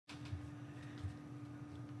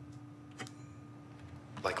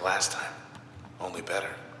Like last time, only better.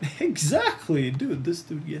 Exactly, dude. This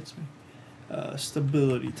dude gets me.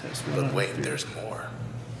 Stability test. But wait, there's more.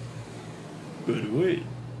 But wait,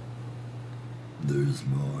 there's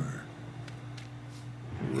more.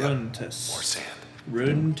 Run test. More sand.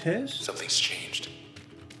 Run test. Something's changed.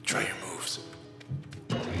 Try your moves.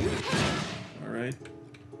 All right.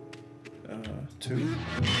 2.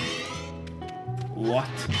 What?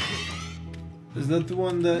 Is that the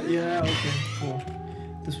one that? Yeah. Okay. Cool.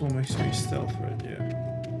 This one makes me stealth, right? Yeah.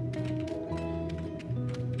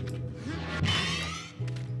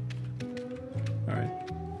 All right.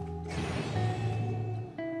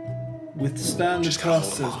 Withstand the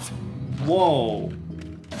process. Whoa.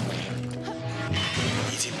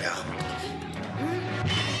 Easy, pal.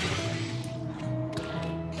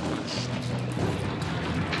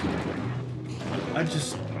 I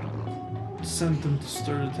just sent them to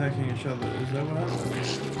start attacking each other. Is that what happened?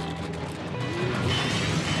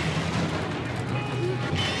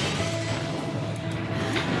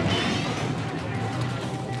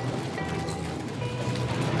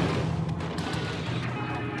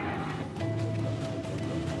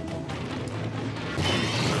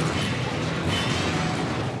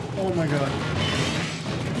 Oh my god.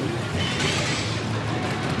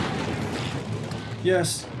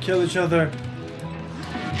 Yes, kill each other.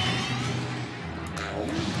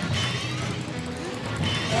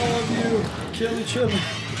 All of you, kill each other.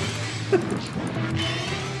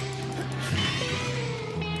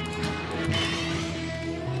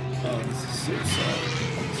 Oh, this is so sad.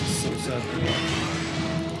 This is so sad to watch.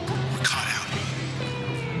 We're caught out.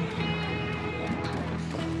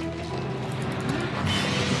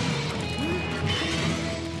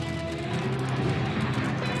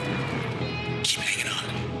 Keep hanging on.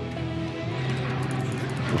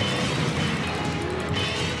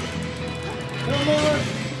 Come on!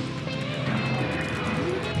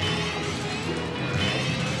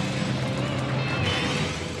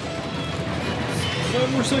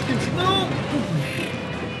 5 more seconds. No!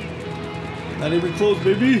 Not even close,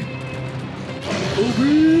 baby.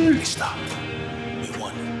 We stopped. We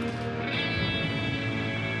won.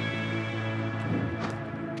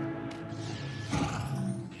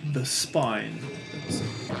 The spine.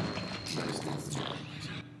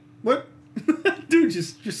 What? Dude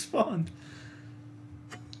just spawned.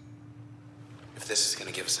 If this is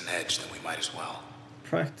gonna give us an edge, then we might as well.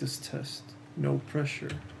 Practice test. No pressure.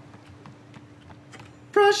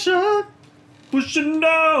 Pressure pushing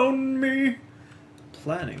down me.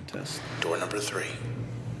 Planning test. Door number 3.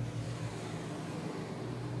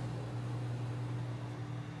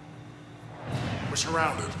 We're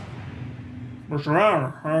surrounded. What's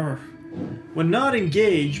around? When not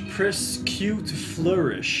engaged, press Q to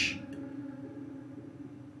flourish.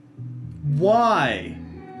 Why?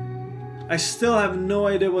 I still have no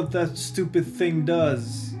idea what that stupid thing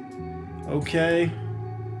does. Okay.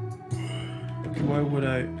 Okay, why would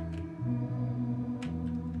I?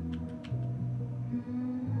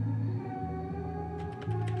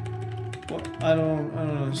 What? I don't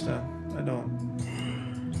understand. I don't.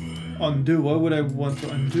 Undo? Why would I want to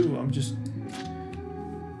undo? I'm just...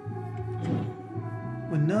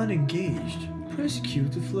 When not engaged, press Q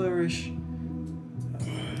to flourish.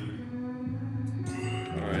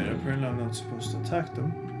 Alright, apparently I'm not supposed to attack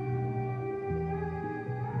them.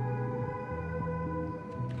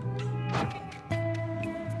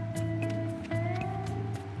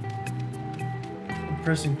 I'm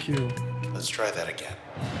pressing Q. Let's try that again.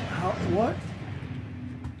 How? What?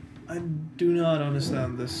 I do not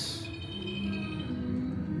understand this.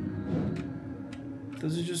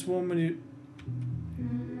 Does it just want me to...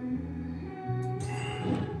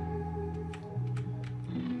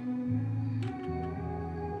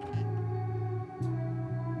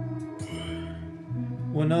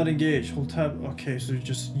 When not engaged, hold tab. Okay, so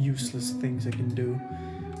just useless things I can do.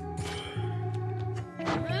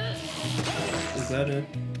 Is that it?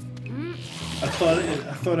 I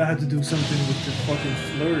thought I had to do something with the fucking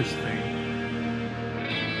flourish thing.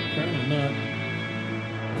 Apparently not.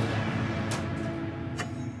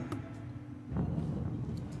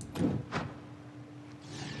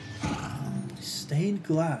 Stained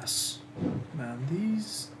glass. Man,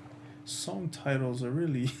 these song titles are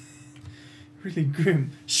really, really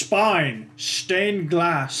grim. Spine, stained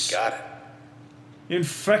glass. Got it.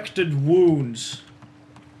 Infected wounds.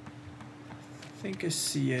 I think I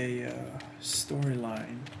see a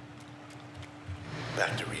storyline.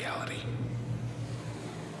 Back to reality.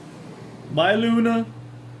 Bye, Luna.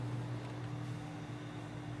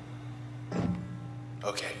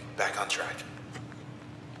 Okay, back on track.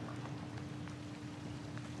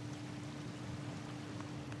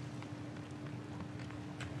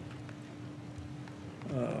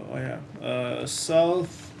 Oh yeah.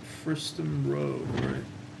 South Friston Road, right?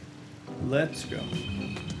 Let's go.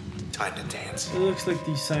 Time to dance. It looks like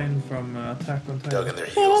the sign from Attack on Titan. Dug in their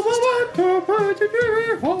heels this time.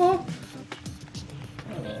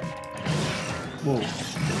 Whoa.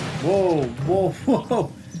 Whoa, whoa,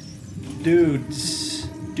 whoa. Dudes.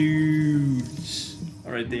 Dudes.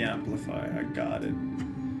 Alright, the amplifier. I got it.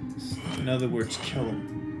 In other words, kill him.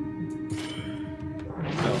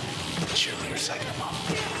 No. Cheerleader second him up.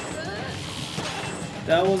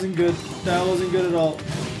 That wasn't good. That wasn't good at all.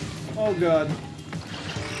 Oh god.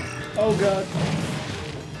 Oh god.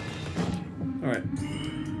 Alright.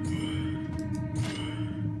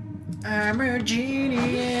 I'm a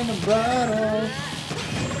genie in a bottle.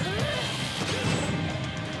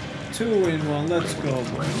 2 in 1. Let's go,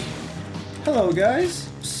 boys. Hello, guys.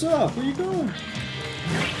 What's up? Where you going?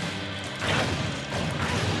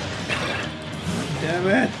 Damn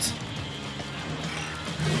it.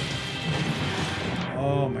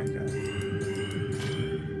 Oh my god.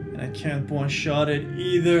 And I can't one-shot it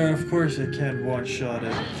either. Of course I can't one-shot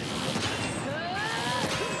it.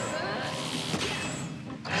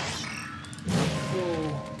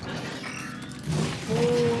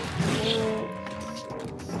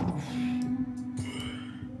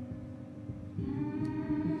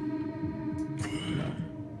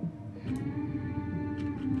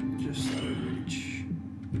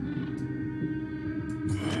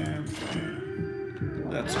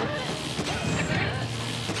 That's it.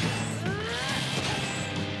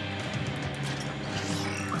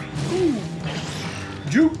 Ooh.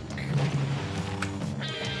 Juke.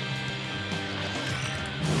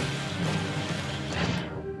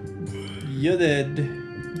 You're dead.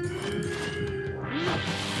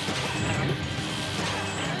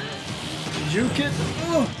 Juke it.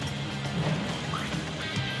 Oh.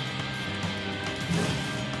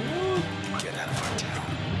 Get out of our town.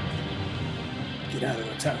 Get out of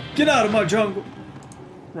the town. Get out of my jungle.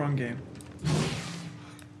 Wrong game.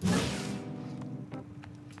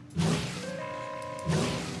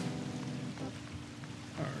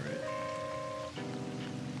 Alright.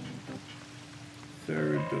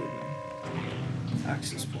 Ferry building.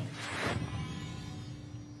 Access point.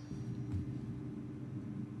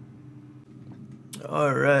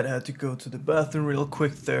 Alright, I had to go to the bathroom real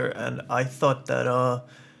quick there, and I thought that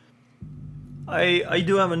I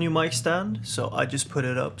do have a new mic stand, so I just put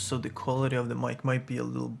it up so the quality of the mic might be a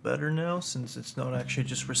little better now, since it's not actually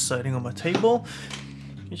just reciting on my table.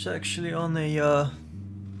 It's actually on a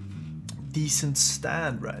decent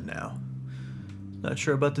stand right now. Not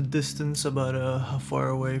sure about the distance, about how far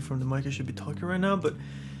away from the mic I should be talking right now, but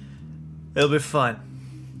it'll be fine.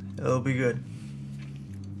 It'll be good.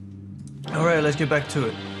 Alright, let's get back to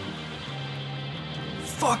it.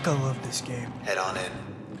 Fuck, I love this game. Head on in.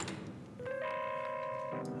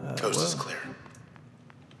 Coast is clear.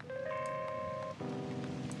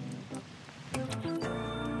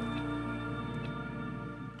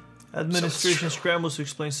 Administration scrambles to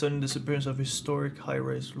explain sudden disappearance of historic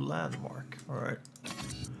high-rise landmark. Alright.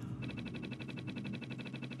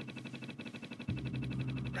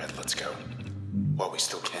 Red, let's go. While we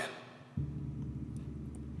still can.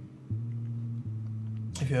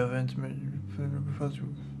 If you have intimate...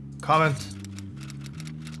 Comment!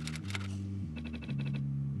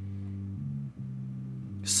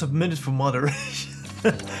 Submitted for moderation.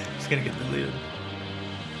 It's gonna get deleted.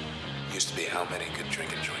 Used to be how many good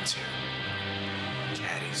drinking joints here?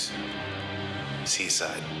 Caddies.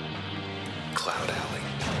 Seaside. Cloud Alley.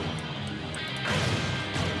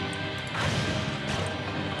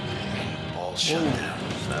 All shut down.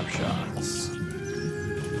 Snapshots.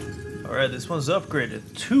 Alright, this one's upgraded.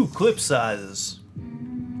 2 clip sizes.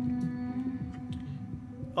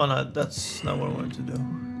 Oh no, that's not what I wanted to do.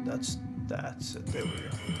 That's it. There we go.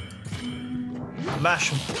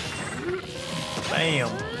 Mash them. Bam.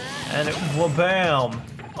 And it wabam.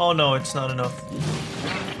 Oh no, it's not enough.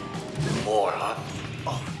 More, huh?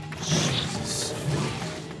 Oh, Jesus.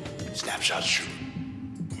 Snapshot shoot.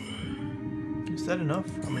 Is that enough?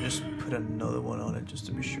 I'm gonna just put another one on it just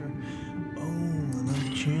to be sure. Oh, another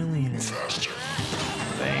cheerleader. Faster.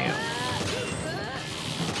 Bam.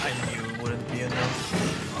 I knew it wouldn't be enough.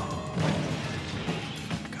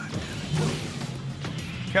 God damn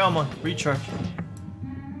it. Come on, recharge.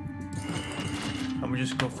 I'm gonna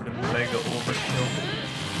just go for the mega overkill.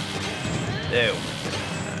 There we go.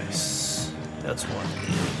 Nice. That's one.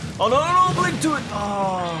 Oh no, no, no, blink to it!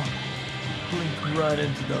 Oh, blink right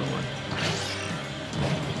into that one.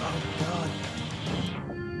 Oh god.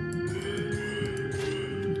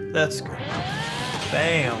 That's good.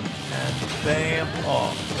 Bam and bam.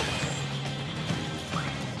 Oh.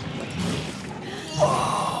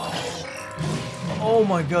 Oh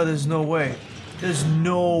my god, there's no way. There's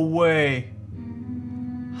no way.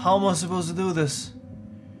 How am I supposed to do this?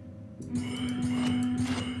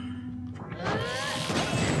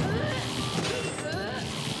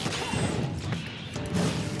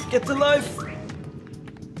 Get to life!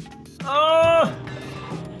 Ah!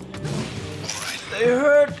 They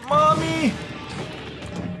hurt, mommy!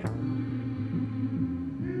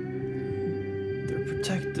 They're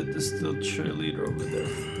protected. There's still a cheerleader over there.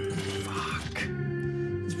 Fuck.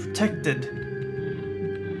 It's protected.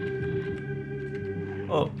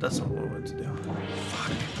 Oh, that's not what I wanted to do.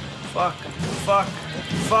 Fuck. Fuck.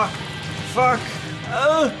 Fuck. Fuck. Fuck.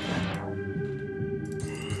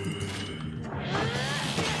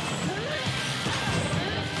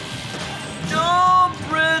 Jump!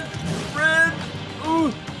 Red! Red!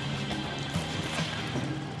 Ooh!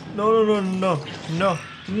 No, no, no, no. No.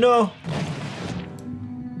 No!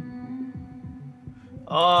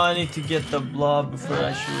 Oh, I need to get the blob before it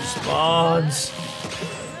actually responds.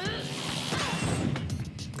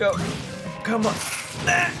 Go. Come on.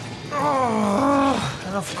 Oh,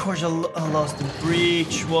 and of course I lost the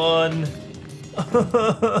breach one.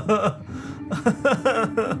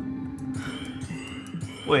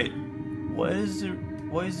 Wait, why is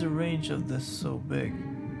the range of this so big?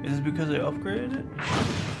 Is it because I upgraded it?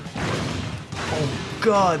 Oh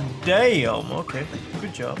god damn, okay,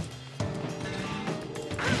 good job.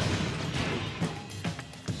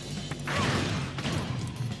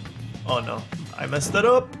 Oh no, I messed that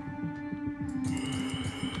up.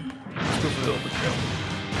 Let's go for the overkill.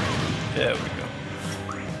 There we go.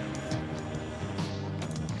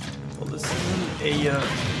 Well, this isn't a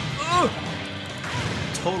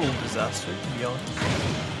total disaster, to be honest.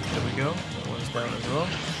 There we go. That one's down as well.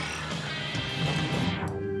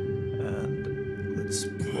 And let's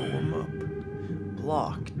blow him up.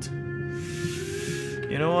 Blocked.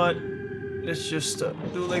 You know what? Let's just do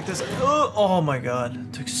it like this. Oh my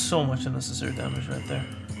god. Took so much unnecessary damage right there.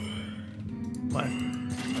 My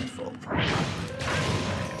fault.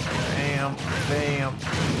 Bam. Bam.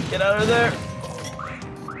 Get out of there.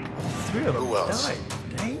 Three of them died.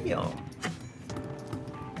 Damn.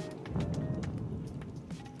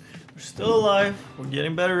 We're still alive. We're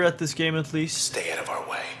getting better at this game at least. Stay out of our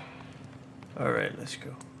way. Alright, let's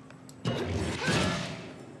go.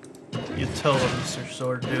 You tell him, Mr.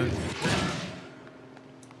 Sword Dude.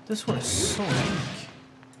 This one is so weak.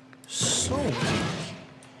 So weak.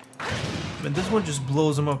 I mean, this one just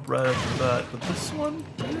blows him up right off the bat, but this one...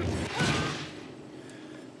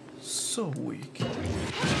 so weak. I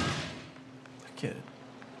get it.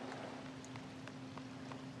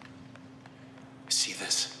 See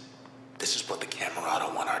this? This is what the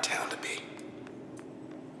Camerata want our town to be.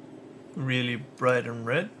 Really bright and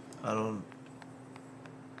red? I don't...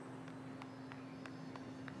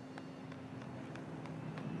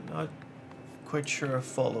 Not quite sure I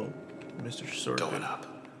follow Mr. Sword Dude. Going up.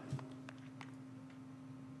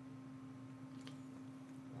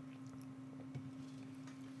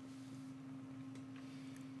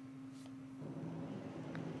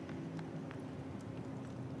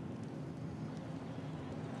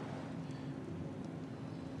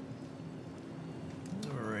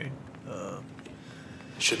 Alright.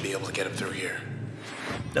 Should be able to get him through here.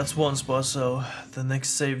 That's one spot, so the next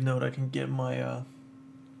save note I can get my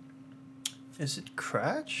is it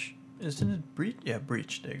Crash? Isn't it Breach? Yeah,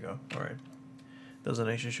 Breach, there you go. Alright. Doesn't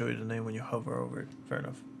actually show you the name when you hover over it. Fair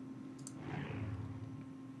enough.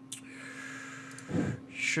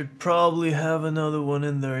 Should probably have another one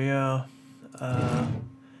in there, yeah.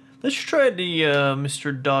 Let's try the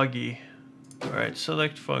Mr. Doggy. Alright,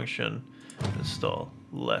 select function. Install.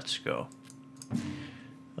 Let's go.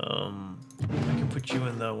 I can put you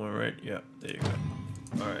in that one, right? Yeah, there you go.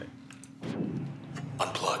 Alright.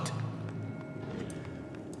 Unplugged.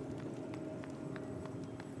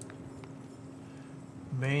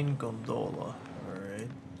 Main gondola. Alright.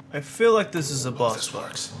 I feel like this is a boss. This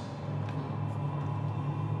works.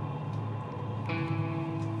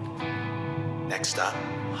 Next stop,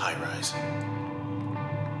 high rise.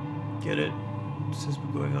 Get it? Since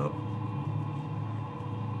we're going up.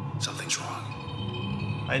 Something's wrong.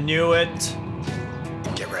 I knew it.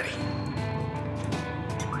 Get ready.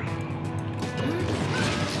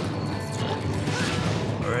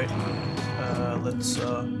 Alright. Let's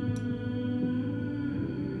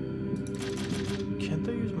can't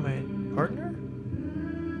I use my partner?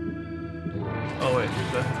 Oh wait,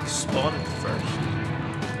 do I have to spawn it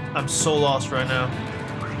first? I'm so lost right now.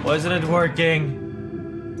 Why isn't it working?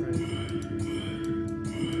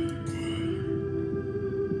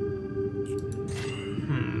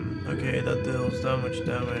 Okay, Okay, that deals that much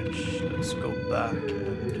damage. Let's go back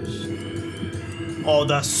and just... Oh,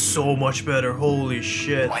 that's so much better. Holy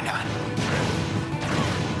shit. Why not?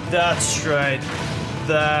 That's right.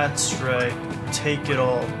 That's right. Take it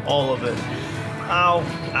all of it. Ow,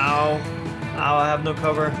 ow, ow, I have no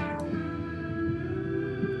cover.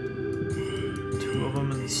 Two of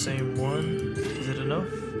them in the same one. Is it enough?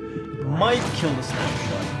 Might kill the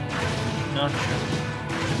snapshot. Not sure.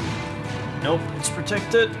 Nope, it's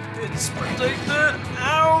protected. It's protected.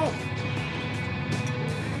 Ow!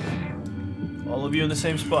 All of you in the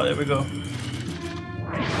same spot. There we go.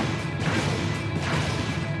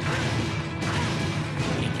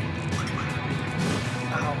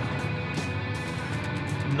 Ow.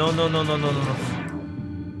 No, no, no, no, no, no, no.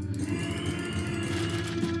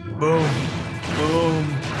 Boom. Boom.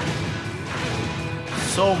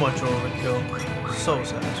 So much overkill. So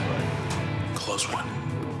satisfying. Close one.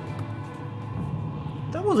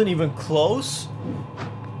 That wasn't even close.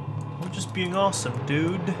 We're just being awesome,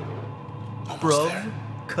 dude. Almost Bro. there.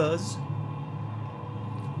 Cuz.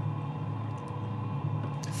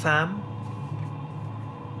 Fam.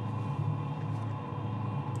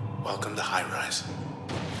 Welcome to High Rise.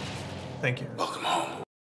 Thank you. Welcome home.